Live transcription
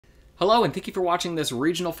Hello, and thank you for watching this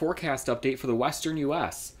regional forecast update for the Western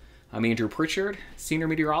U.S. I'm Andrew Pritchard, Senior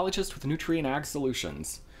Meteorologist with Nutrien Ag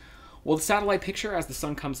Solutions. Well, the satellite picture as the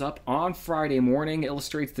sun comes up on Friday morning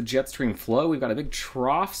illustrates the jet stream flow. We've got a big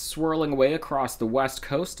trough swirling away across the west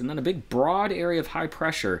coast, and then a big broad area of high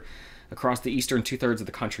pressure across the eastern two-thirds of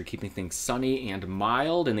the country, keeping things sunny and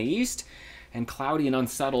mild in the east, and cloudy and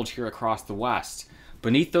unsettled here across the west.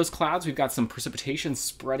 Beneath those clouds, we've got some precipitation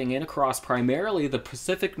spreading in across primarily the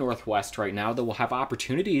Pacific Northwest right now that will have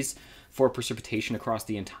opportunities for precipitation across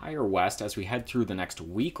the entire west as we head through the next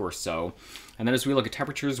week or so. And then as we look at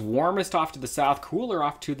temperatures, warmest off to the south, cooler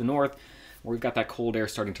off to the north, where we've got that cold air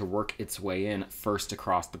starting to work its way in first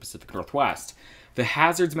across the Pacific Northwest. The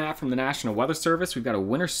hazards map from the National Weather Service, we've got a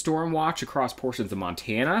winter storm watch across portions of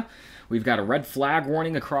Montana. We've got a red flag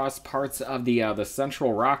warning across parts of the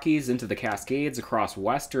central Rockies into the Cascades, across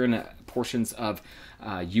western portions of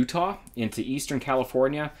Utah into eastern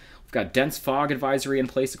California. We've got dense fog advisory in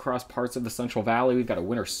place across parts of the Central Valley. We've got a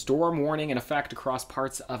winter storm warning in effect across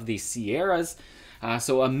parts of the Sierras.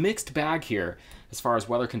 So a mixed bag here as far as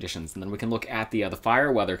weather conditions. And then we can look at the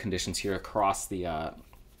fire weather conditions here across the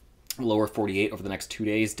lower 48 over the next 2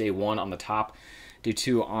 days. Day 1 on the top, day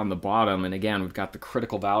 2 on the bottom. And again, we've got the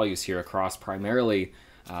critical values here across primarily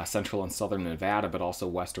central and southern Nevada, but also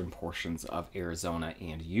western portions of Arizona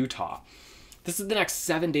and Utah. This is the next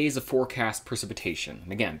 7 days of forecast precipitation.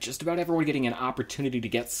 And again, just about everyone getting an opportunity to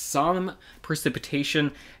get some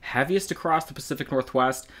precipitation, heaviest across the Pacific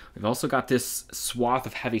Northwest. We've also got this swath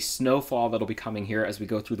of heavy snowfall that'll be coming here as we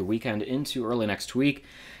go through the weekend into early next week.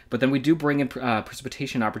 But then we do bring in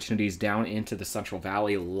precipitation opportunities down into the Central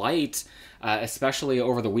Valley light, especially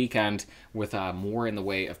over the weekend, with more in the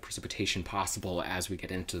way of precipitation possible as we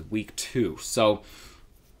get into week 2. So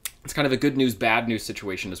it's kind of a good news, bad news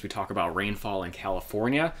situation as we talk about rainfall in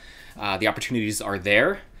California. The opportunities are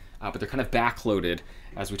there, but they're kind of backloaded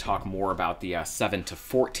as we talk more about the 7 to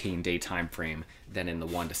 14 day time frame than in the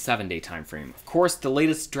 1 to 7 day time frame. Of course, the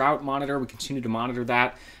latest drought monitor, we continue to monitor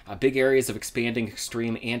that. Big areas of expanding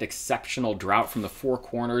extreme and exceptional drought from the Four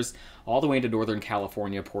Corners all the way into Northern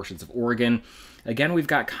California, portions of Oregon. Again, we've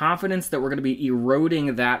got confidence that we're going to be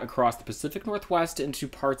eroding that across the Pacific Northwest into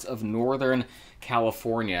parts of Northern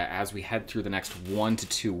California as we head through the next 1 to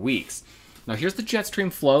 2 weeks. Now here's the jet stream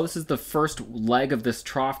flow. This is the first leg of this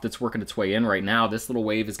trough that's working its way in right now. This little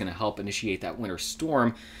wave is going to help initiate that winter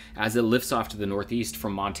storm as it lifts off to the northeast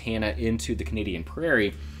from Montana into the Canadian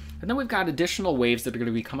Prairie. And then we've got additional waves that are going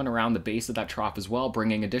to be coming around the base of that trough as well,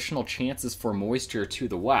 bringing additional chances for moisture to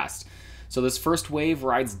the west. So this first wave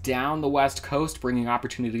rides down the west coast, bringing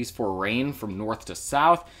opportunities for rain from north to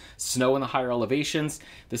south, snow in the higher elevations.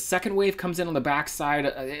 The second wave comes in on the backside.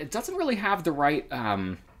 It doesn't really have the right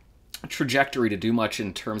trajectory to do much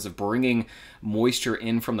in terms of bringing moisture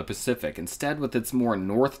in from the Pacific. Instead, with its more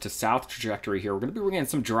north to south trajectory here, we're going to be bringing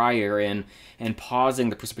some dry air in and pausing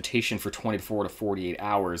the precipitation for 24 to 48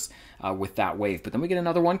 hours with that wave. But then we get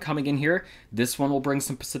another one coming in here. This one will bring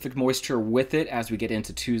some Pacific moisture with it as we get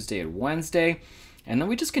into Tuesday and Wednesday. And then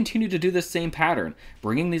we just continue to do this same pattern,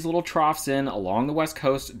 bringing these little troughs in along the west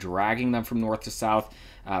coast, dragging them from north to south,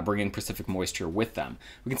 bringing Pacific moisture with them.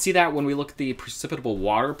 We can see that when we look at the precipitable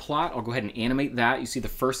water plot. I'll go ahead and animate that. You see the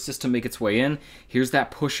first system make its way in. Here's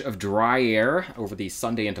that push of dry air over the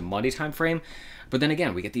Sunday into Monday time frame. But then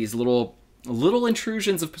again, we get these little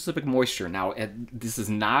intrusions of Pacific moisture. Now, this is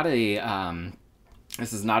not an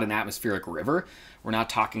atmospheric river. We're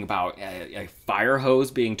not talking about a fire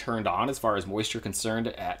hose being turned on as far as moisture concerned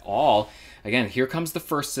at all. Again, here comes the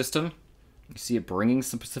first system. You see it bringing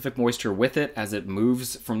some Pacific moisture with it as it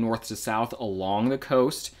moves from north to south along the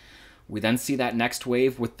coast. We then see that next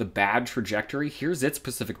wave with the bad trajectory. Here's its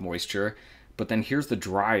Pacific moisture, but then here's the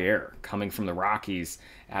dry air coming from the Rockies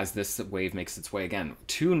as this wave makes its way again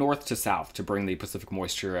to north to south to bring the Pacific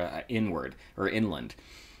moisture inward or inland.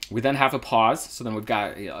 We then have a pause, so then we've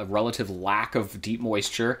got a relative lack of deep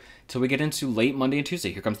moisture till we get into late Monday and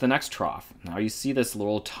Tuesday. Here comes the next trough. Now you see this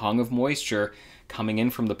little tongue of moisture coming in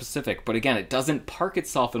from the Pacific, but again, it doesn't park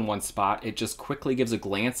itself in one spot. It just quickly gives a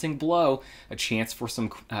glancing blow, a chance for some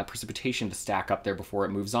precipitation to stack up there before it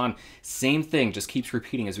moves on. Same thing, just keeps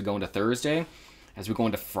repeating as we go into Thursday, as we go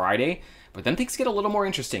into Friday, but then things get a little more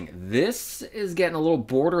interesting. This is getting a little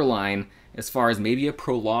borderline as far as maybe a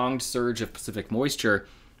prolonged surge of Pacific moisture.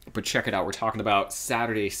 But check it out, we're talking about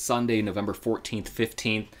Saturday, Sunday, November 14th,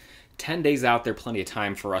 15th. 10 days out there, plenty of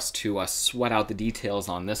time for us to sweat out the details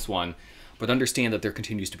on this one. But understand that there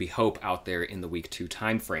continues to be hope out there in the week 2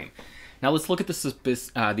 time frame. Now let's look at the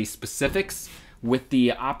specifics with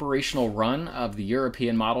the operational run of the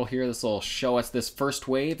European model here. This will show us this first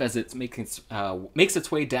wave as it makes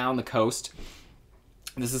its way down the coast.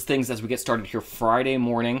 This is things as we get started here Friday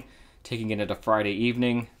morning, taking it into Friday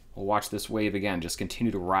evening. We'll watch this wave again, just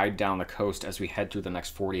continue to ride down the coast as we head through the next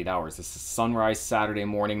 48 hours. This is sunrise Saturday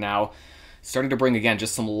morning now. Starting to bring, again,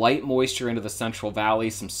 just some light moisture into the Central Valley,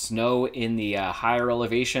 some snow in the higher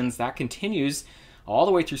elevations. That continues all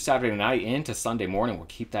the way through Saturday night into Sunday morning. We'll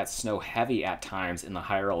keep that snow heavy at times in the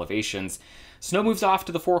higher elevations. Snow moves off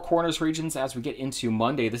to the Four Corners regions as we get into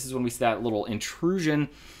Monday. This is when we see that little intrusion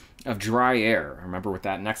of dry air. Remember, with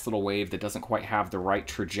that next little wave that doesn't quite have the right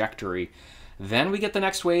trajectory. Then we get the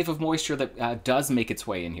next wave of moisture that does make its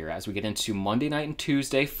way in here as we get into Monday night and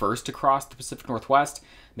Tuesday, first across the Pacific Northwest,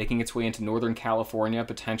 making its way into Northern California,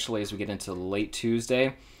 potentially as we get into late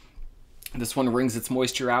Tuesday. This one wrings its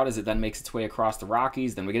moisture out as it then makes its way across the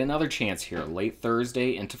Rockies. Then we get another chance here late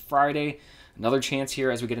Thursday into Friday. Another chance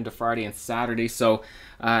here as we get into Friday and Saturday. So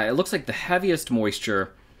it looks like the heaviest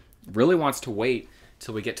moisture really wants to wait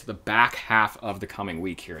till we get to the back half of the coming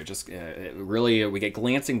week here. We get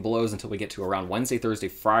glancing blows until we get to around Wednesday, Thursday,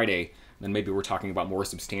 Friday. Then maybe we're talking about more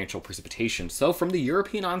substantial precipitation. So from the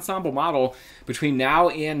European ensemble model, between now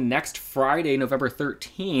and next Friday, November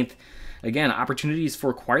 13th, again, opportunities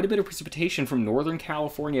for quite a bit of precipitation from Northern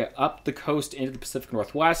California up the coast into the Pacific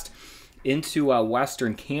Northwest, into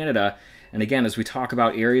Western Canada. And again, as we talk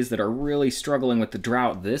about areas that are really struggling with the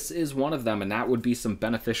drought, this is one of them, and that would be some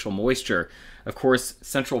beneficial moisture. Of course,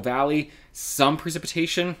 Central Valley, some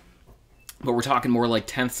precipitation, but we're talking more like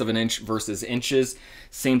tenths of an inch versus inches.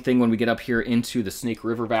 Same thing when we get up here into the Snake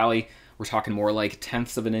River Valley. We're talking more like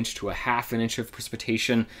tenths of an inch to a half an inch of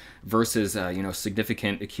precipitation versus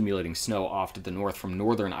significant accumulating snow off to the north from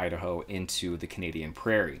northern Idaho into the Canadian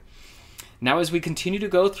Prairie. Now, as we continue to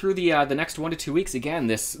go through the next 1 to 2 weeks, again,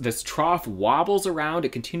 this trough wobbles around.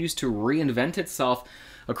 It continues to reinvent itself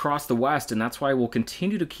across the west, and that's why we'll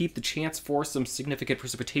continue to keep the chance for some significant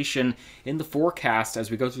precipitation in the forecast as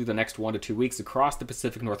we go through the next 1 to 2 weeks across the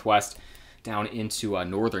Pacific Northwest down into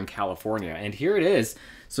Northern California. And here it is.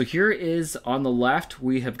 So here is on the left,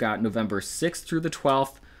 we have got November 6th through the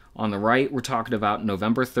 12th. On the right, we're talking about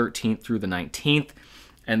November 13th through the 19th.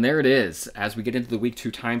 And there it is. As we get into the week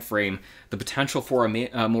 2 time frame, the potential for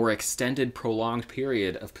a more extended, prolonged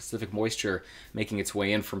period of Pacific moisture making its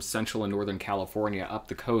way in from central and northern California up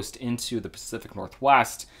the coast into the Pacific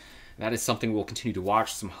Northwest. That is something we'll continue to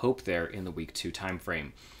watch. Some hope there in the week 2 time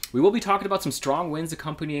frame. We will be talking about some strong winds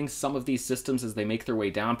accompanying some of these systems as they make their way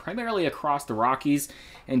down, primarily across the Rockies,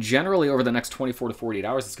 and generally over the next 24 to 48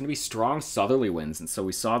 hours, it's going to be strong southerly winds. And so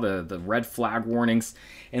we saw the red flag warnings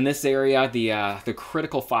in this area, the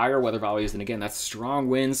critical fire weather values, and again, that's strong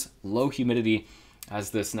winds, low humidity as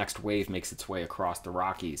this next wave makes its way across the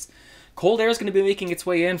Rockies. Cold air is going to be making its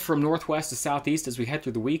way in from northwest to southeast as we head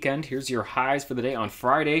through the weekend. Here's your highs for the day on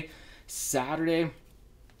Friday, Saturday,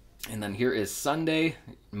 and then here is Sunday,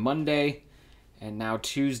 Monday, and now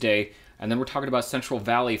Tuesday. And then we're talking about Central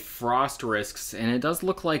Valley frost risks. And it does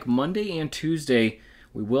look like Monday and Tuesday,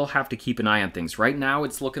 we will have to keep an eye on things. Right now,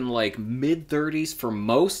 it's looking like mid-30s for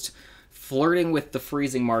most, flirting with the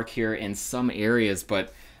freezing mark here in some areas,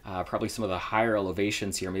 but probably some of the higher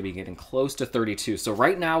elevations here, maybe getting close to 32. So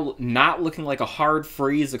right now, not looking like a hard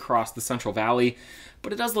freeze across the Central Valley,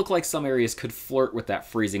 but it does look like some areas could flirt with that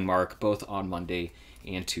freezing mark, both on Monday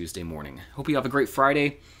and Tuesday morning. Hope you have a great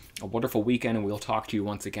Friday, a wonderful weekend, and we'll talk to you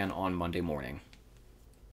once again on Monday morning.